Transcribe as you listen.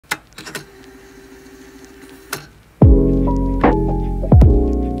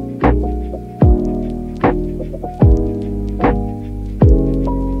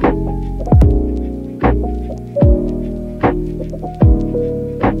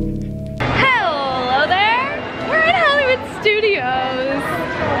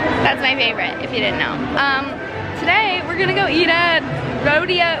my favorite, if you didn't know. Today we're gonna go eat at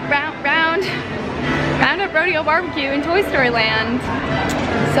Roundup Rodeo Barbecue in Toy Story Land.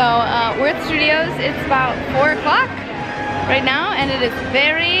 So we're at the studios. It's about 4 o'clock right now, and it is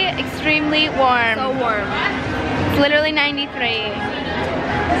very extremely warm. So warm. It's literally 93.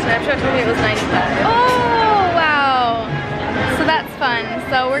 Snapchat told me it was 95. Oh wow! So that's fun.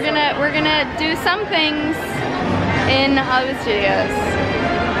 So we're gonna do some things in Hollywood Studios.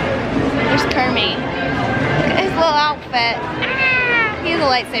 There's Kermie. Look at his little outfit. Ah, he has a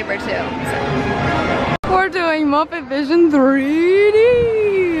lightsaber too. So. We're doing Muppet Vision 3D.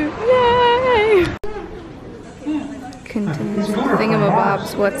 Yay! Contains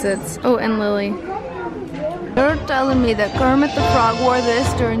thingamabobs. What's it? Oh, and Lily. You're telling me that Kermit the Frog wore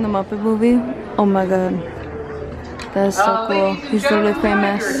this during the Muppet movie? Oh my god. That is so cool. He's really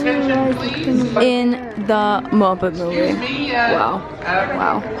famous in the Muppet movie. Wow.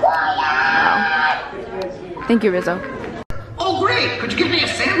 Wow. Wow. Thank you, Rizzo. Oh great! Could you give me a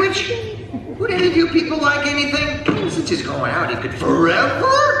sandwich? Would any of you people like anything? Since he's going out, he could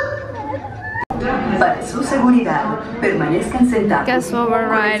forever? Para su seguridad, permanezcan sentados. Guess what we're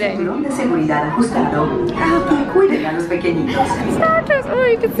riding? Cinturón de seguridad ajustado. Cuiden a los pequeñitos. Snapchat! Oh,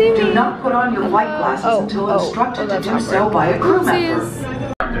 you can see me. Do not put on your white glasses until instructed to do so by a crew member.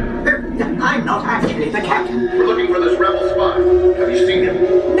 I'm not actually the captain. We're looking for this rebel spy. Have you seen him?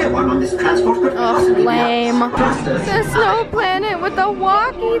 No one on this transport could possibly lame. The snow planet with the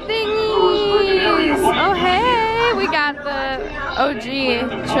walkie thingies. Oh hey, we got the OG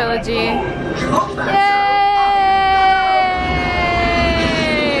trilogy. Yay!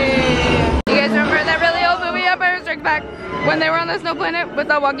 You guys remember that really old movie Empire Strikes Back when they were on the snow planet with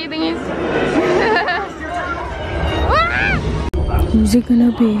the walkie thingies? Who's it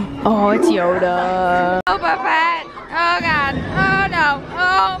gonna be? Oh, it's Yoda. Oh, Buffett. Oh, God. Oh, no.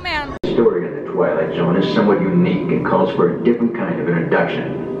 Oh, man. The story in the Twilight Zone is somewhat unique and calls for a different kind of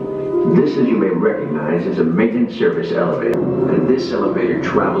introduction. This, as you may recognize, is a maintenance service elevator. And this elevator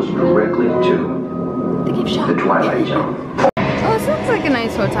travels directly to the Twilight Zone. Oh, this looks like a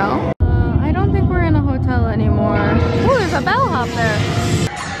nice hotel. I don't think we're in a hotel anymore. Oh, there's a bellhop there.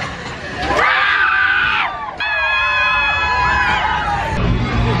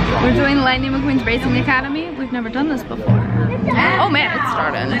 We're doing Lightning McQueen's Racing Academy. We've never done this before. Oh man, it's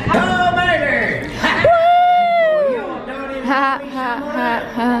starting. Oh, murder! Ha ha ha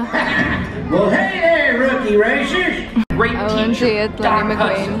ha. Well, hey there, rookie racers! Great OMG, teacher, it's Lightning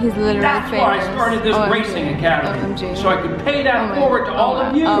McQueen. He's literally That's famous. why I started this OMG. racing academy, OMG. so I could pay that forward to all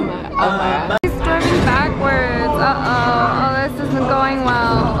of you. Oh my god. He's driving backwards. Uh-oh. Oh, this isn't going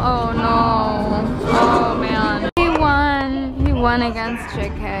well. Oh no. Oh man. He won against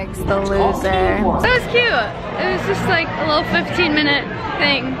Chick Higgs, the loser. That was cute. It was just like a little 15-minute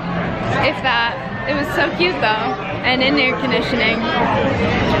thing, if that. It was so cute though, and in air conditioning.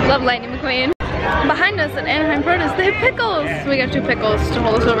 Love Lightning McQueen. Behind us at Anaheim Produce, they have pickles. We got 2 pickles to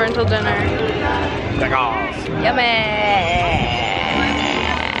hold us over until dinner. Pickles. Yummy.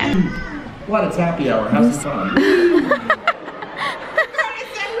 What? It's happy hour. Have some fun.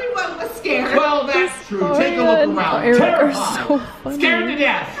 Everyone was scared. Well, that's true. Take a look around. Eric are Terrified. so funny. Scared to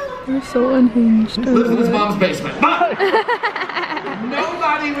death. They're so unhinged. Lives in his mom's basement. But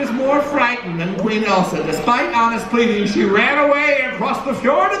nobody was more frightened than Queen Elsa. Despite honest pleading, she ran away across the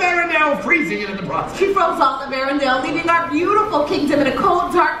fjord of Arendelle, freezing it in the process. She froze off of Arendelle, leaving our beautiful kingdom in a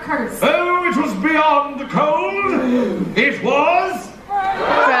cold, dark curse. Oh, it was beyond the cold. It was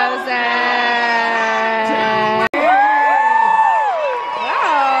Frozen.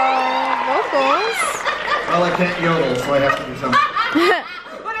 well, I can't yodel, so I have to do something.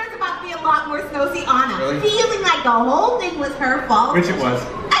 But there's about to be a lot more snow. See, Anna, Really? feeling like the whole thing was her fault. Which it was.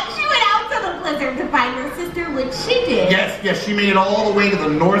 And she went out to the blizzard to find her sister, which she did. Yes, she made it all the way to the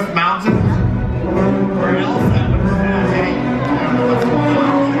North Mountains. Where else? Hey, I don't know what's going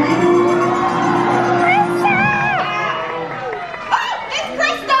on. It's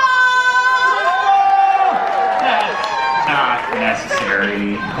Krista! Not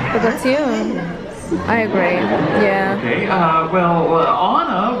necessary. But that's you. I agree. Yeah. Okay, well,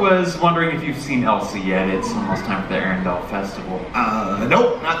 Anna was wondering if you've seen Elsa yet. It's almost time for the Arendelle Festival.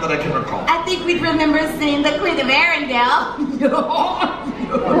 Nope, not that I can recall. I think we'd remember seeing the Queen of Arendelle.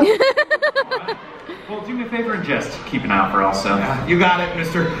 Well, do me a favor and just keep an eye out for Elsa. You got it,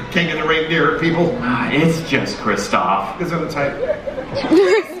 Mr. King of the Reindeer people. It's just Kristoff. Is that a type?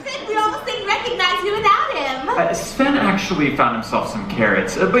 We almost didn't recognize you without him. Sven actually found himself some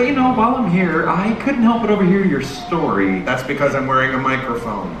carrots, but you know, while I'm here, I couldn't help but overhear your story. That's because I'm wearing a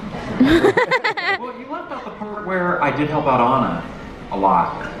microphone. Well, you left out the part where I did help out Anna a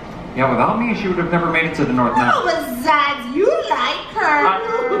lot. Yeah, without me, she would have never made it to the North Mountain. Oh, besides, you like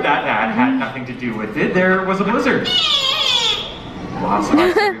her. That had nothing to do with it. There was a blizzard. Lots of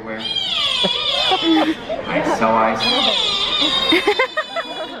ice everywhere. Ice, so ice.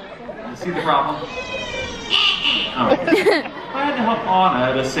 You see the problem? Oh. I had to help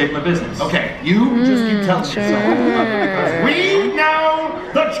Anna to save my business. Okay, you just keep telling yourself. We know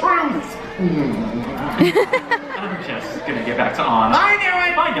the truth! I'm just gonna get back to Anna. I knew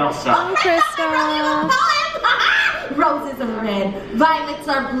it! Bye, Elsa. Oh, Krista. Roses are red, violets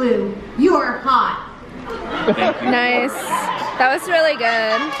are blue. You're hot. Thank you. Nice. That was really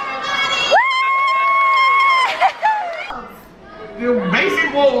good. The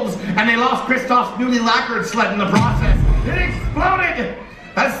amazing wolves, and they lost Kristoff's newly lacquered sled in the process. It exploded!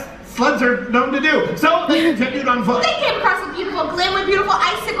 As sleds are known to do. So they continued on foot. They came across a beautiful glen with beautiful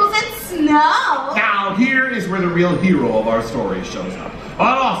icicles and snow. Now, here is where the real hero of our story shows up.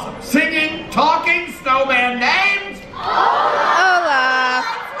 An awesome, singing, talking snowman named... Olaf.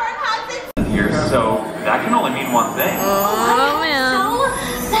 Here, so that can only mean one thing. Oh, man. So,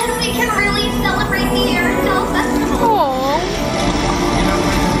 then we can really celebrate the Arendelle Festival. Oh.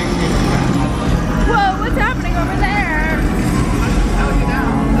 Whoa, what's happening over there?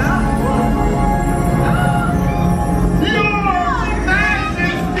 Your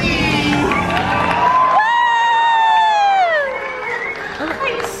Majesty!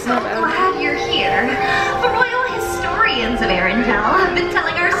 I'm so glad you're here. The royal historians of Arendelle have been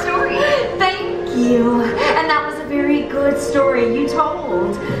telling our story. Thank you. And that was a very good story you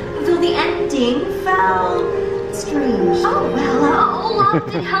told. Though the ending felt strange. Oh, well, Olaf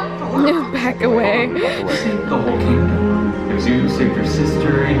did help a lot. Back away. Saved the whole kingdom. It was you who saved your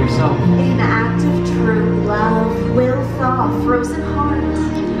sister and yourself. An act of true love will thaw frozen hearts.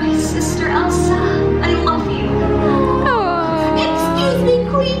 My sister Elsa, I love you. Oh. Excuse me,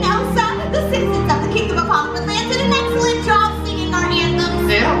 Queen Elsa. The citizens of the Kingdom of Hollywood did an excellent job singing our anthems.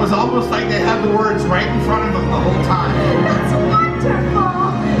 Yeah, it was almost like they had the words right in front of them the whole time. That's wonderful.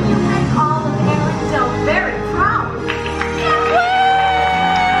 You make all of Arendelle very proud.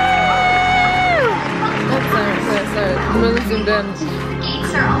 I'm really zoomed in.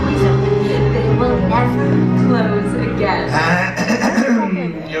 Gates are always open. They will never close again.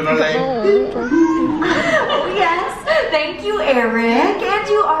 Oh yes, thank you, Eric, and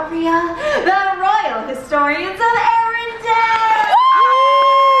you, Aria, the royal historians of Arendelle.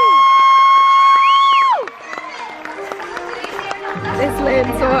 It's laid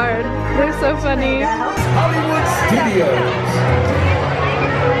so hard. They're so funny. Hollywood Studios.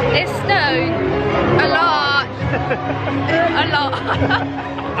 It snowed a lot. A lot.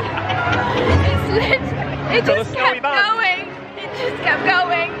 It just kept going. It just kept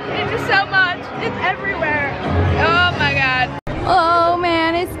going. It was so much. It's everywhere. Oh my god. Oh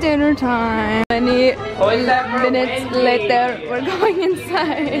man, it's dinner time. Many minutes later, we're going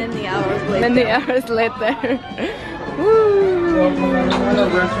inside. Many hours later. Woo. So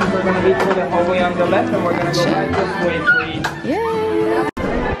the restrooms are going to be to the hallway on the left, and we're going to go back this way, please. Yeah.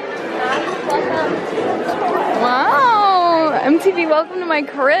 Wow. MTV, welcome to my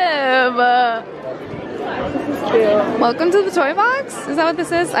crib. This is cute. Welcome to the toy box? Is that what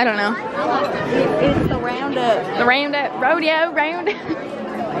this is? I don't know. It's the roundup. The roundup, rodeo, roundup.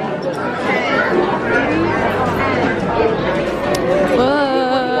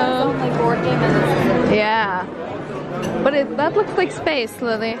 Whoa. Yeah. But that looks like space,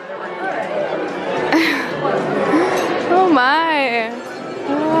 Lily. Oh my.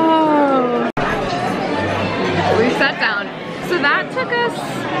 Whoa. We sat down. So that took us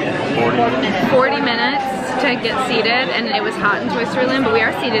 40 minutes to get seated, and it was hot in Toy Story Land, but we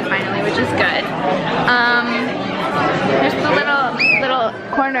are seated finally, which is good. There's the little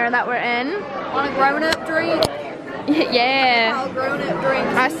corner that we're in. Want a grown-up drink? Yeah. Grown-up drink.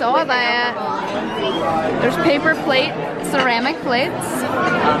 I saw that. There's paper plate, ceramic plates.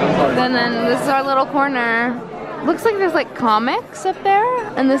 And then this is our little corner. Looks like there's like comics up there,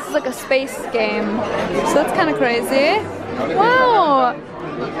 and this is like a space game. So that's kind of crazy. Wow.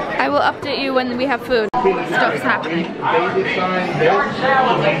 I will update you when we have food. Stuff's happening. There's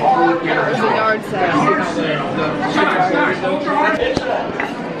a yard sale.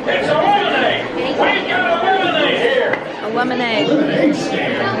 It's a lemonade! We've got a lemonade here! A lemonade. Lemonade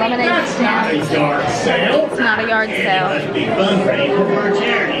stand. Lemonade That's not a yard sale. It's not a yard sale. It's to be fundraising for a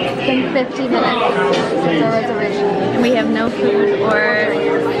charity. It's been 50 minutes since our reservation. And we have no food or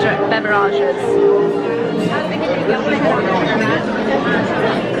beverages.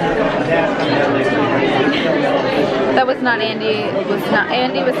 That was not Andy.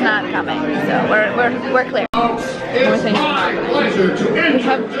 Andy was not coming. So we're clear. folks, it's my pleasure to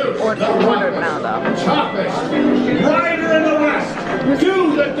introduce ordered now, though. the toughest rider in the West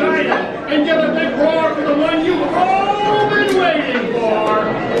to the title and give a big roar for the one you've all been waiting for.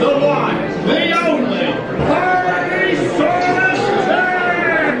 The one, the only, Party Sauce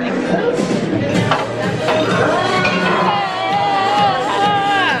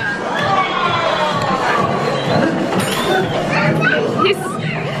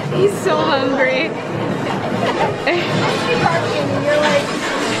He's so hungry.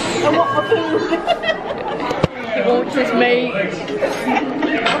 He won't just make.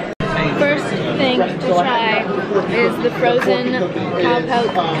 First thing to try is the frozen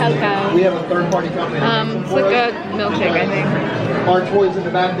cow. We have a third-party company. It's like a milkshake, I think. Our toys in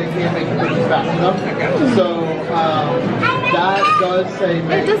the back, they can't make cookies fast enough. So that does say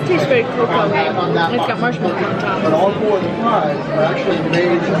It does taste very cocoa-y. It's got marshmallow on top. But all four of the pies are actually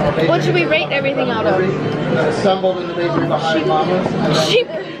made. What should we rate everything out of? Assembled in the bakery behind Mama's. Sheep.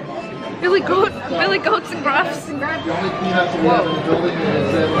 Billy goats and gruffs. The only peanuts we have in the building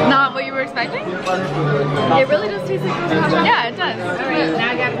is Not what you were expecting? It really does taste like frozen hot. Yeah, it does. Alright,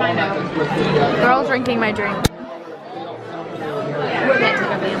 now I gotta find out. They're all drinking my drink. It does.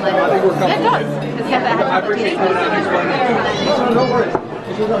 It's got that Don't worry.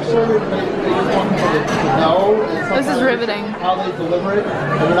 This is riveting. How they deliver it,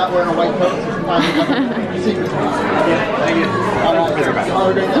 and they're not wearing a white coat. Secret.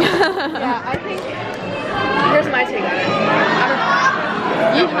 Yeah, I think. Here's my take on it.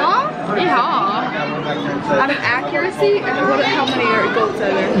 Yeehaw? Yeehaw. Out of accuracy, how many are goats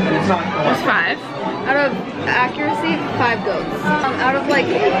are there? There's 5. Out of accuracy, 5 goats. Out of like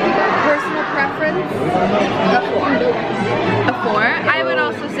personal preference, a 4. I would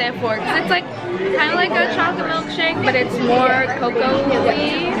also say a 4 because it's like kind of like a chocolate milkshake, but it's more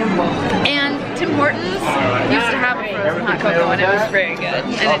cocoa-y. And Tim Hortons used to have a frozen hot cocoa and it was very good,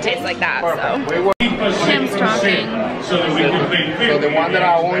 and it tastes like that. So Tim's talking. So the one that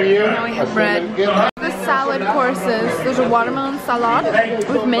I own you. Now we have bread. The salad courses. There's a watermelon salad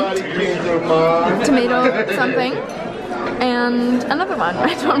with mint, tomato something, and another one.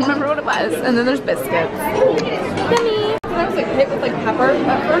 I don't remember what it was. And then there's biscuits. Yummy. I was like hit with like pepper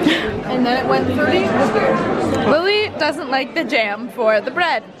at first, and then it went fruity. It was weird. Lily doesn't like the jam for the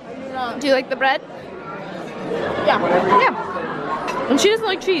bread. Do you like the bread? Yeah. Yeah. And she doesn't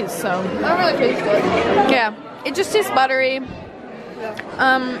like cheese, so. I don't really taste good. Yeah. It just tastes buttery.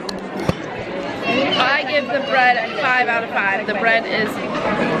 I give the bread a 5 out of 5. The bread is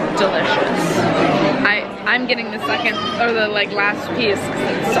delicious. I'm getting the second or the like last piece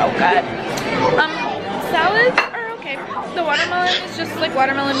because it's so good. Salads are okay. The watermelon is just like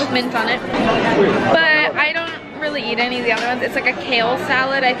watermelon with mint on it. But I don't really eat any of the other ones. It's like a kale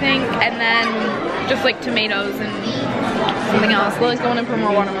salad, I think, and then just like tomatoes and something else. Lily's going in for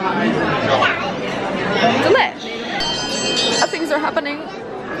more watermelon. Delish. Things are happening.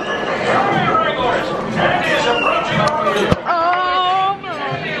 Oh no.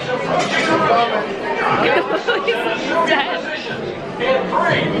 He's dead. You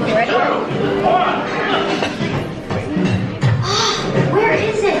ready? Where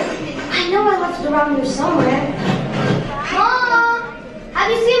is it? I know I left it around here somewhere. Mom! Have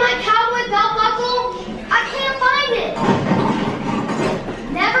you seen my cowboy belt buckle? I can't find it.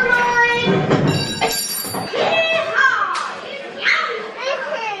 Never mind.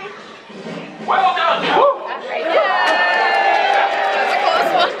 Well done.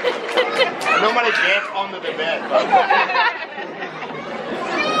 Nobody danced under the bed.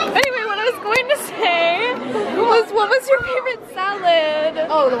 Anyway, what I was going to say was, what was your favorite salad?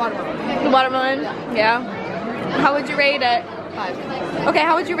 Oh, the watermelon. The watermelon? Yeah. How would you rate it? 5. Okay,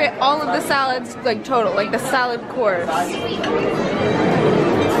 how would you rate all of the salads, like total, like the salad course?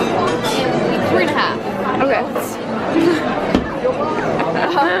 3.5. Okay.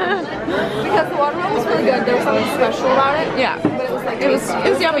 Because the watermelon was really good. There was something special about it. Yeah. But it was like it was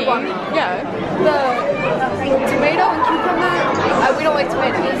yummy. Yeah. The tomato and cucumber. We don't like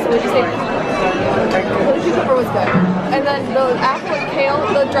tomatoes, so we just ate the cucumber was good. And then the apple and kale,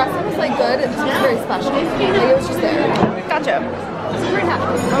 the dressing was like good. It just was very special. Like it was just there. Gotcha.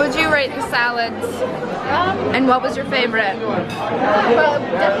 What would you rate the salads? And what was your favorite?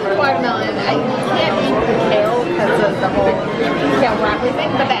 Definitely watermelon. I can't eat the kale because of the whole kale broccoli thing,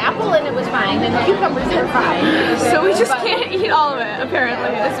 but the apple in it was fine, and the cucumbers were fine. So we just can't eat all of it,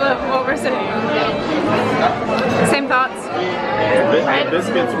 apparently, is what we're saying. Same thoughts? The bread was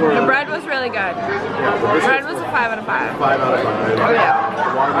really good. The bread was a 5 out of 5. 5 out of 5. Oh yeah.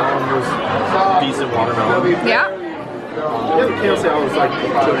 The watermelon was decent watermelon. Yeah? Yeah, the kale salad was like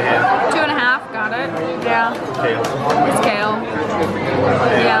 2.5. 2.5, got got it. Yeah. Kale. It's kale.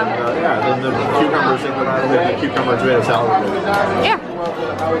 Yeah. Yeah, then the cucumbers in the cucumber tomato salad. Yeah.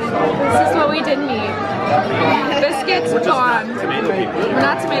 This is what we didn't eat. Biscuits gone. Tomato people. We're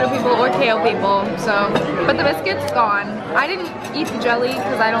not tomato people or kale people, so. But the biscuits gone. I didn't eat the jelly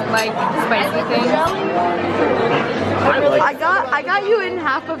because I don't like spicy things. I got you in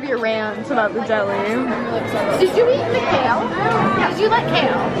half of your rant about the jelly. Did you eat the kale? Did you like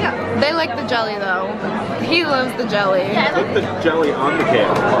kale? Yeah. They like the jelly though. He loves the jelly. Put the jelly on the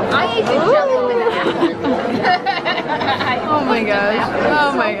kale. I ate the jelly with it. Oh my gosh.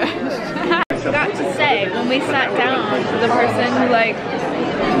 Oh my gosh. I forgot to say, when we sat down, the person who like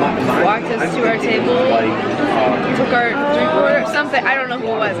walked us to our table, took our drink order, something, I don't know who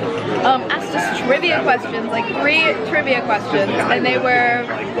it was, asked us trivia questions, like 3 trivia questions, and they were,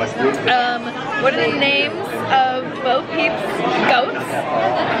 what are the names of Bo Peep's goats?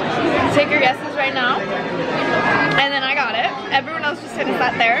 Take your guesses right now. And then I got it. Everyone else just kind of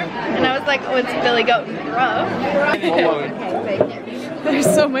sat there, and I was like, oh, it's Billy Goat and Gruff. There's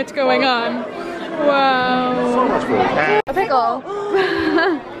so much going on. Wow. So much food. A pickle.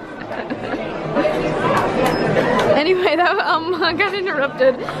 Anyway, that got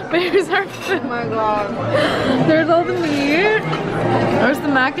interrupted. But here's our food. Oh my god. There's all the meat. There's the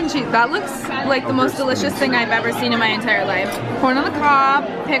mac and cheese. That looks like the most delicious thing I've ever seen in my entire life. Corn on the cob,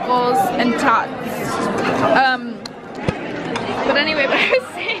 pickles, and tots. But anyway, what I was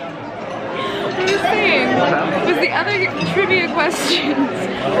saying was the other trivia questions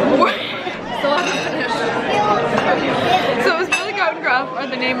were still haven't finished. So it was Billy Goat and Gruff are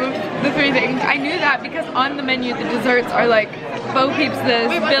the name of the 3 things. I knew that because on the menu the desserts are like Bo Peep's this,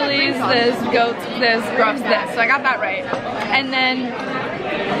 Billy's this, Goat's this, Gruff's this. So I got that right. And then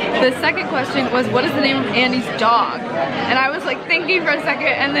the second question was, what is the name of Andy's dog? And I was like thinking for a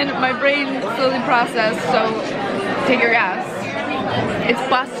second, and then my brain slowly processed, so take your guess. It's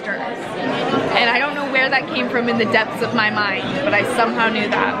Buster. And I don't know where that came from in the depths of my mind, but I somehow knew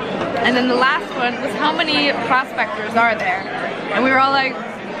that. And then the last one was, how many prospectors are there? And we were all like,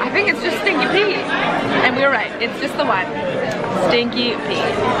 I think it's just Stinky Pete. And we were right, it's just the one. Stinky Pete.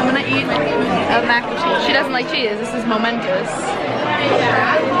 I'm gonna eat a mac and cheese. She doesn't like cheese, this is momentous.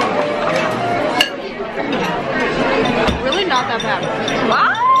 Really not that bad.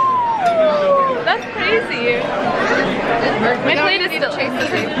 Wow! That's crazy. My plate is still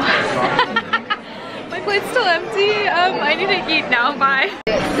empty. My plate's still empty. I need to eat now. Bye.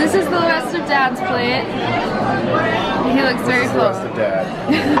 This is the rest of Dad's plate. He looks very full. That's the rest of Dad.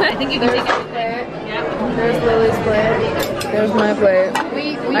 I think you can take your plate. Yep. There's Lily's plate. There's my plate.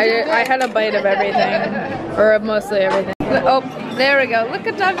 I had a bite of everything, or of mostly everything. Oh, there we go. Look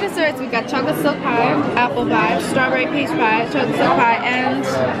at our desserts. We've got chocolate silk pie, apple pie, strawberry peach pie, chocolate silk pie, and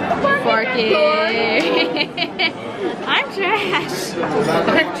Forky. I'm trash.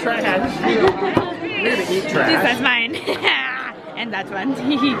 I'm trash. You're gonna eat trash. That's mine. And that's one.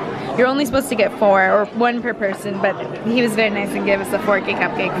 You're only supposed to get 4 or 1 per person, but he was very nice and gave us a Forky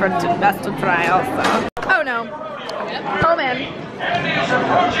cupcake for us to try also. Oh no. Oh man. And is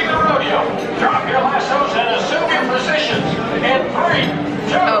approaching the rodeo. Drop your lassos and assume your positions. In 3,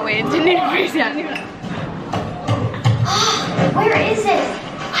 2. Oh wait, didn't need to freeze yet. Where is it?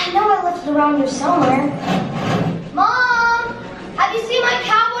 I know I left it around here somewhere. Mom! Have you seen my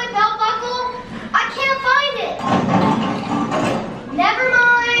cowboy belt buckle? I can't find it. Never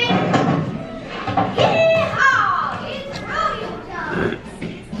mind. Yeehaw! It's rodeo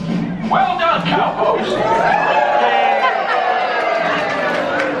time. Well done, cowboys.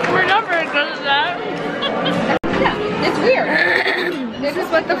 We're not very good at that. Yeah, it's weird. This is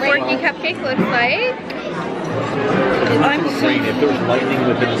what the Forky cupcake looks like. I'm so if there's lightning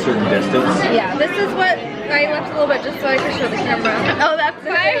within a certain distance. Yeah, this is what I left a little bit just so I could show the camera. Oh, that's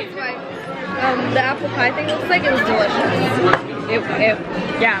why. The apple pie thing looks like. It was delicious.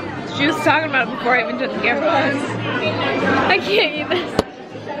 Yeah. She was talking about it before I even took the camera on. I can't eat this.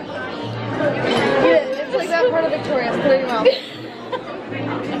 It's like that part of Victoria's. Put it in your mouth.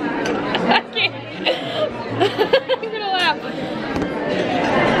 I can't. I'm gonna laugh.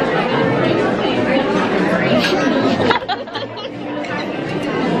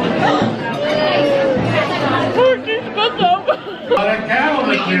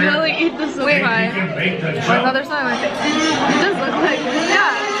 You can really eat the silk pie. Another sound. It does look like,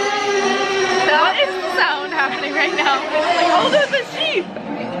 yeah. What is the sound happening right now? Like, oh, there's a sheep.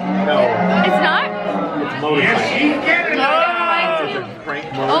 No. It's not? It's motorcycle.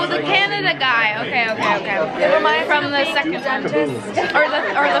 Oh, the Canada guy. Okay. Never mind. From the second dentist,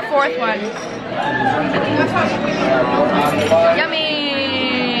 or the 4th one. Yummy.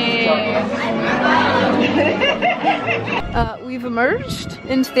 We've emerged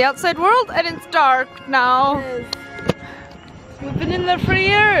into the outside world and it's dark now. We've been in there for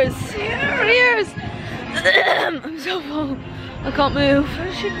years. I'm so full. I can't move. What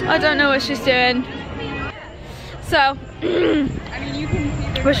is she doing? I don't know what she's doing. So,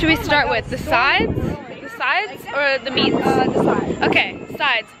 what should we start with? The sides? The sides or the meats? The sides. Okay,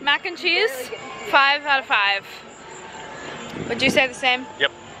 sides. Mac and cheese, 5 out of 5. Would you say the same?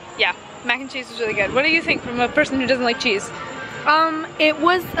 Yep. Yeah, mac and cheese was really good. What do you think from a person who doesn't like cheese? It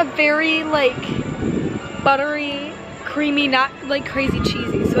was a very like buttery, creamy, not like crazy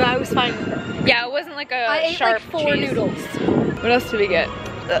cheesy, so I was fine with it. Yeah, it wasn't like a I sharp ate like 4 cheese. noodles. What else did we get?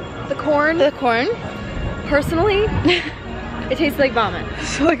 The corn. The corn. Personally, it tastes like vomit.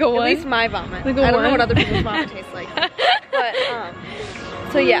 So like a 1? At least my vomit. Like a I don't know 1? what other people's vomit tastes like. But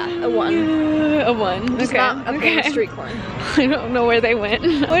so yeah, a 1. A 1. Just okay. not a okay. street corn. I don't know where they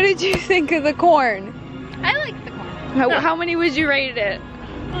went. What did you think of the corn? I like the corn. How many would you rate it?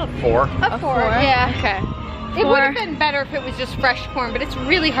 4. A 4. Yeah. Okay. It would have been better if it was just fresh corn, but it's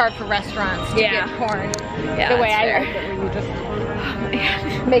really hard for restaurants to get corn the way I like it, where you just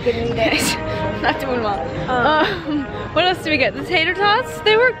make it eat it. Not doing well. What else did we get? The tater tots.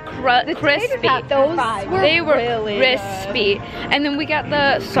 They were crispy. Those they were really crispy. And then we got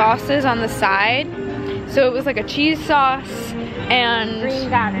the sauces on the side. So it was like a cheese sauce and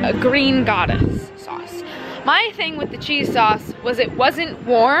a green goddess sauce. My thing with the cheese sauce was it wasn't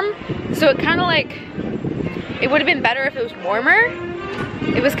warm, so it kind of like, it would have been better if it was warmer.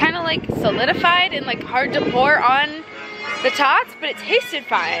 It was kind of like solidified and like hard to pour on the tots, but it tasted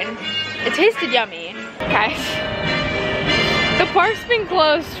fine. It tasted yummy. Guys, the park's been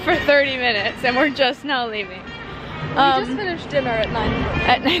closed for 30 minutes and we're just now leaving. We just finished dinner at 9:30.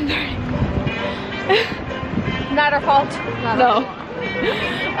 At 9:30. Not our fault. No.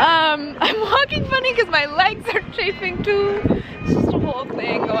 I'm walking funny because my legs are chafing too. It's just a whole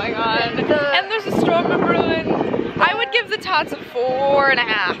thing going on. And there's a storm brewing. I would give the tots a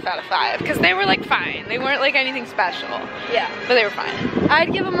 4.5 out of 5 because they were like fine. They weren't like anything special. Yeah. But they were fine.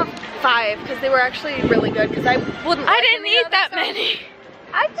 I'd give them a 5 because they were actually really good because I wouldn't. I didn't eat that many.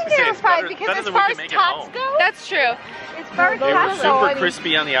 I think it was 5 because as far as tots go, that's true. As far as They were tots go, super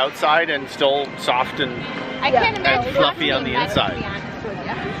crispy on the outside and still soft and I can't imagine fluffy on the inside.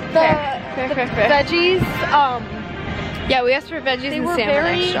 The veggies, yeah, we asked for veggies they and were salmon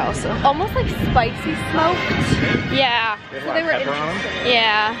very, extra also. almost like spicy smoked. Yeah. So they were interesting.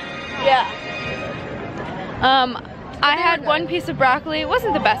 Yeah. Yeah. I had one piece of broccoli. It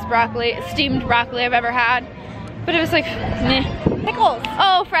wasn't the best broccoli, steamed broccoli I've ever had, but it was like, meh. Pickles.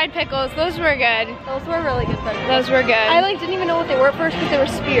 Oh, fried pickles. Those were good. Those were really good. Those were good. I like didn't even know what they were at first because they were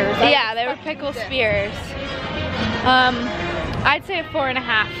spears. Yeah, they were pickle spears. I'd say a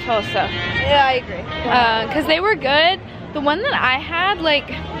 4.5 also. Yeah, I agree. Because they were good. The one that I had, like,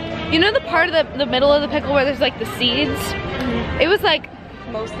 you know the part of the middle of the pickle where there's like the seeds? It was like...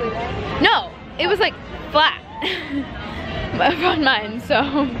 Mostly that? No, it was like flat on mine,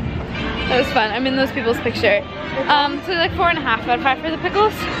 so that was fun. I'm in those people's picture. So like 4.5 out of 5 for the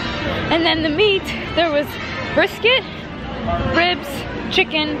pickles. And then the meat, there was brisket, ribs,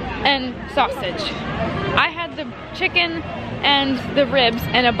 chicken, and sausage. I had the chicken and the ribs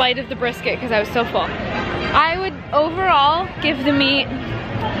and a bite of the brisket because I was so full. I would overall give the meat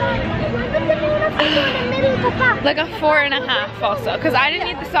like a 4.5 also because I didn't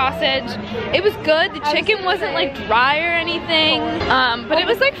eat the sausage. It was good. The chicken wasn't like dry or anything, but it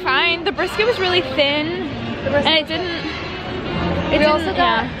was like fine. The brisket was really thin and it didn't. We also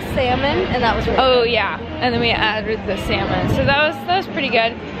got salmon and that was really Oh good. yeah, and then we added the salmon, so that was pretty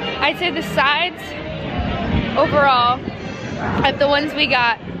good. I'd say the sides overall of the ones we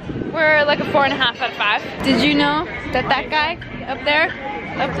got were like a 4.5 out of 5. Did you know that that guy up there,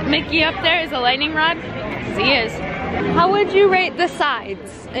 Mickey up there, is a lightning rod? 'Cause he is. How would you rate the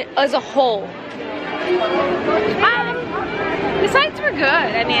sides as a whole? The sides were good.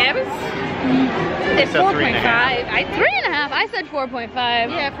 I mean, it was 4.5. 3.5. I said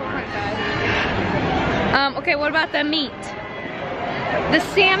 4.5. Yeah, 4.5. Okay, what about the meat? The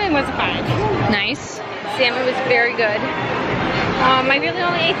salmon was a 5. Nice. Salmon was very good. I really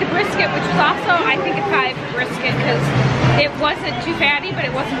only ate the brisket, which was also, I think, a 5 brisket because it wasn't too fatty, but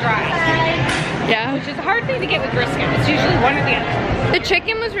it wasn't dry. Yeah. Which is a hard thing to get with brisket. It's usually one or the other. The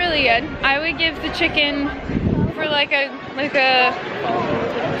chicken was really good. I would give the chicken for like a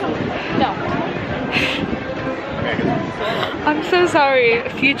No. I'm so sorry,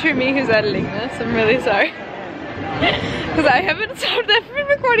 future me who's editing this. I'm really sorry. Because I haven't stopped. I've been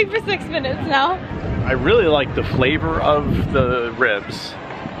recording for 6 minutes now. I really like the flavor of the ribs.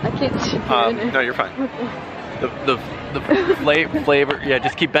 I can't see No, you're fine. The flavor, yeah,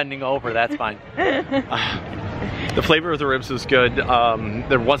 just keep bending over, that's fine. The flavor of the ribs was good.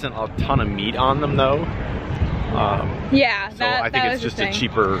 There wasn't a ton of meat on them though. Yeah, so I think it's just a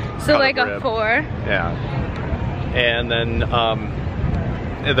cheaper So like a rib. 4. Yeah. And then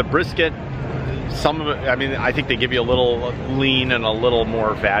the brisket, some of it, I mean, I think they give you a little lean and a little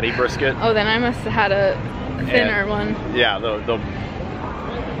more fatty brisket. Oh, then I must have had a thinner one. Yeah,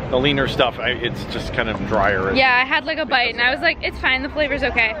 the leaner stuff, it's just kind of drier. Yeah, I had like a bite and I was like, it's fine, the flavor's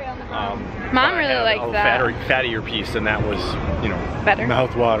okay. Mom really liked that. Fattier piece, and that was, you know, better.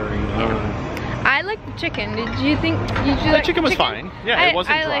 Mouth-watering. I like the chicken. Did you think? The chicken was fine. Yeah, it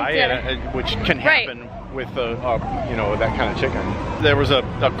wasn't dry, which can happen with you know, that kind of chicken. There was a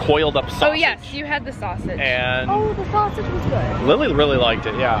coiled up sausage. Oh yes, you had the sausage. And the sausage was good. Lily really liked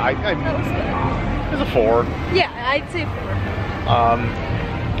it. Yeah, that was good. It was a 4. Yeah, I'd say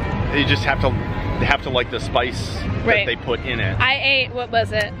 4. You just have to like the spice that they put in it. I ate, what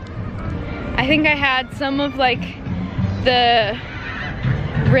was it? I think I had some of like the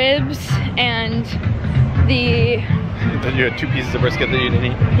ribs and the... Then you had 2 pieces of brisket that you didn't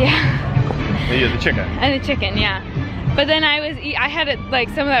eat? Yeah. You had the chicken. And the chicken, yeah. But then I had like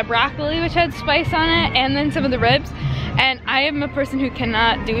some of that broccoli which had spice on it, and then some of the ribs. And I am a person who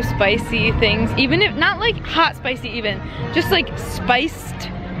cannot do spicy things, even if, not like hot spicy even, just like spiced,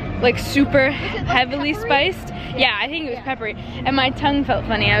 like super heavily spiced. Yeah, I think it was peppery. And my tongue felt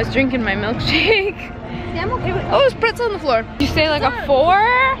funny. I was drinking my milkshake. Yeah, I'm okay with Oh, there's pretzel on the floor. You say like a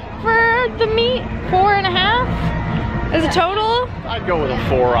 4 for the meat? 4.5 as a total? I'd go with a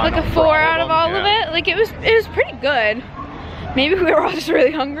 4 on like a 4 out of all of it. Like it was pretty good. Maybe we were all just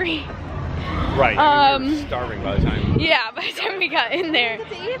really hungry. Right. We were starving by the time. Yeah, by the time we got in there. We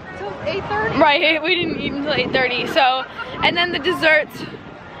didn't get to eat until 8:30. Right, we didn't eat until 8:30. So, and then the desserts,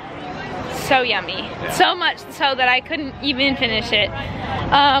 so yummy. Yeah. So much so that I couldn't even finish it.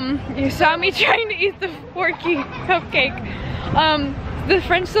 You saw me trying to eat the forky cupcake. The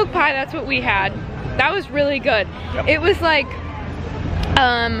French silk pie, that's what we had. That was really good. Yep. It was like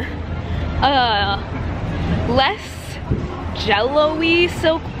less jello-y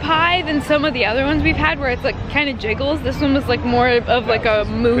silk pie than some of the other ones we've had, where it's like kind of jiggles. This one was like more of like a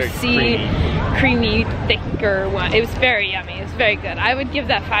moussey, creamy, thicker one. It was very yummy. It was very good. I would give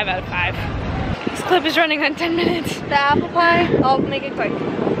that 5 out of 5. This clip is running on 10 minutes. The apple pie, I'll make it quick,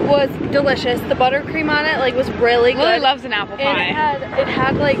 was delicious. The buttercream on it like was really good. Lily loves an apple pie. And it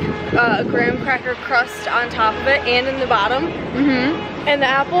had like a graham cracker crust on top of it and in the bottom. And the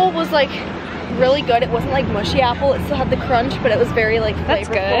apple was like really good. It wasn't like mushy apple. It still had the crunch, but it was very like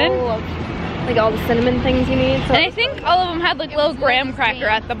flavorful of like all the cinnamon things you need. So and I think all of them had like a little graham cracker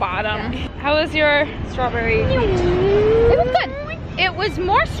at the bottom. Yeah. How was your strawberry? It was good. It was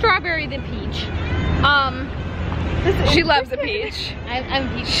more strawberry than peach. She loves a peach. I'm a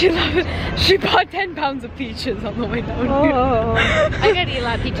peach. She bought 10 pounds of peaches on the way down here. I gotta eat a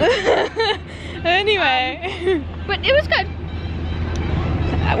lot of peaches. Anyway. But it was good.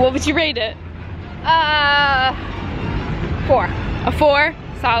 What would you rate it? 4. A 4?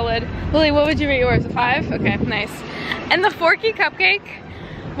 Solid. Lily, what would you rate yours? A 5? Okay, nice. And the forky cupcake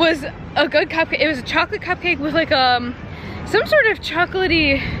was a good cupcake. It was a chocolate cupcake with like some sort of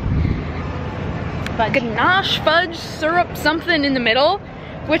chocolatey ganache fudge syrup something in the middle,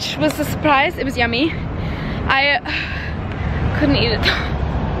 which was a surprise. It was yummy. I couldn't eat it,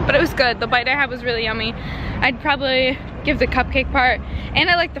 but it was good. The bite I had was really yummy. I'd probably give the cupcake part,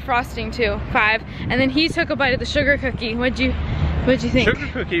 and I like the frosting too, 5. And then he took a bite of the sugar cookie. What'd you think? Sugar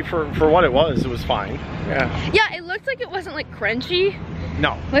cookie, for what it was fine. Yeah. Yeah, it looked like it wasn't like crunchy.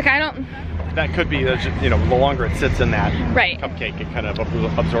 No. Like I don't. That could be, you know, the longer it sits in that cupcake, it kind of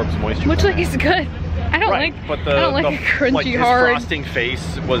absorbs moisture. Which like is good. I don't like a crunchy like, hard. His frosting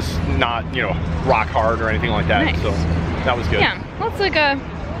face was not, you know, rock hard or anything like that. Nice. So that was good. Yeah, well, it's like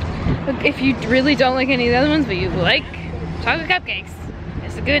if you really don't like any of the other ones, but you like chocolate cupcakes,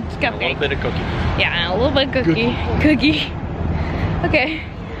 it's a good cupcake. A little bit of cookie. Yeah, a little bit of cookie. Okay,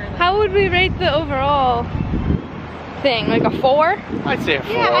 how would we rate the overall thing? Like a 4? I'd say a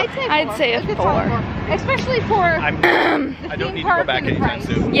 4. Yeah, I'd say a 4. Especially for I don't need to go back anytime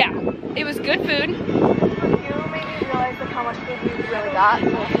soon. Yeah, it was good food. You made me realize like how much food we really got.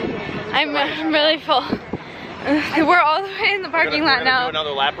 I'm really full. We're all the way in the parking lot now. Do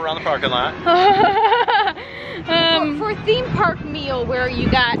another lap around the parking lot. For a theme park meal where you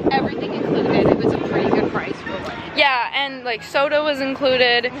got everything included, it was a pretty good price for what. Yeah, and like soda was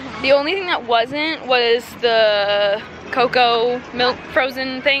included. The only thing that wasn't was the cocoa milk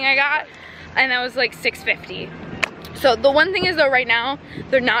frozen thing I got, and that was like $6.50. So the one thing is though, right now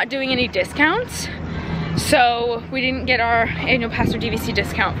they're not doing any discounts. So we didn't get our annual pass or DVC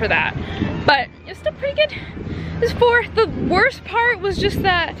discount for that. But it was still pretty good. The worst part was just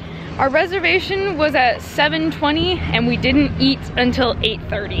that our reservation was at 7:20 and we didn't eat until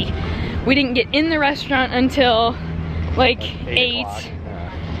 8:30. We didn't get in the restaurant until like 8.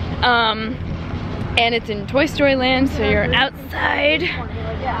 And it's in Toy Story Land, so you're outside.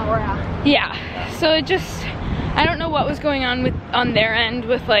 Yeah, so it just, I don't know what was going on their end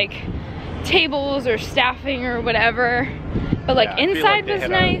with like tables or staffing or whatever, but like inside was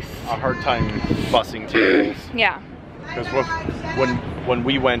nice. A hard time bussing tables. Yeah. Because when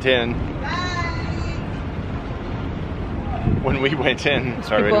we went in,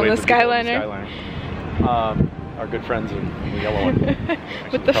 sorry, people in the Skyliner. Our good friends in the yellow one.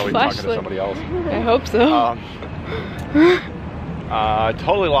 With the probably flashlight. talking to somebody else. I hope so.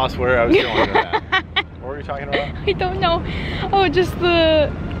 Totally lost where I was going with that. What were you talking about? I don't know. Oh, just the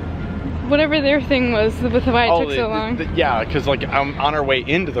whatever their thing was with why it took so long. Yeah, because like on our way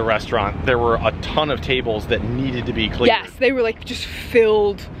into the restaurant, there were a ton of tables that needed to be cleared. Yes, they were like just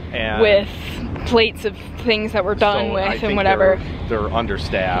filled with plates of things that were done with and whatever. They're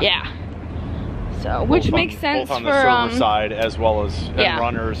understaffed. Yeah. So, which makes sense both on for the server side as well as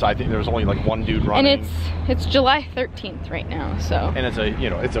runners. I think there's only like one dude running. And it's July 13th right now, so. And it's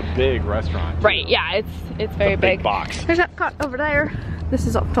a big restaurant. Too. Right, yeah, it's very big. Box. There's that cut over there. This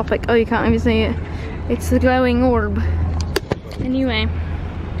is off topic. Oh, you can't even see it. It's the glowing orb. Anyway.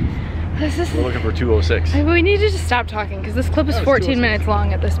 We're looking for 206. We need to just stop talking because this clip is 14 minutes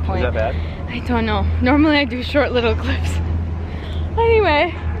long at this point. Is that bad? I don't know. Normally I do short little clips.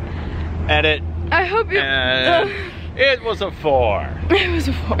 Anyway. Edit. I hope you. It was a 4. It was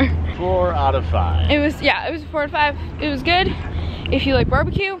a 4. 4 out of 5. It was, yeah, it was a 4 out of 5. It was good. If you like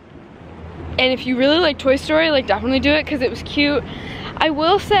barbecue, and if you really like Toy Story, like definitely do it because it was cute. I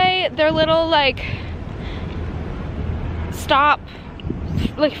will say their little like stop,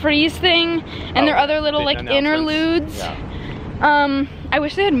 like freeze thing, and their other little like interludes. Yeah. I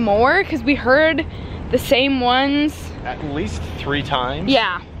wish they had more because we heard the same ones at least 3 times.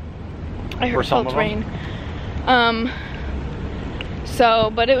 Yeah. I heard Cold Rain.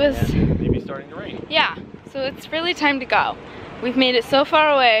 So, but it was maybe starting to rain. Yeah, so it's really time to go. We've made it so far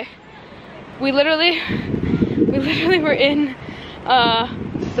away. We literally were in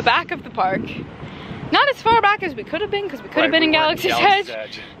the back of the park. Not as far back as we could have been, because we could have been in Galaxy's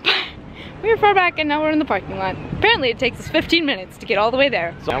Edge. But we were far back and now we're in the parking lot. Apparently it takes us 15 minutes to get all the way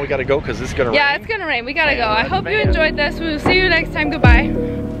there. So now we gotta go because it's gonna rain. Yeah, it's gonna rain. We gotta go. I hope you enjoyed this. We'll see you next time. Goodbye.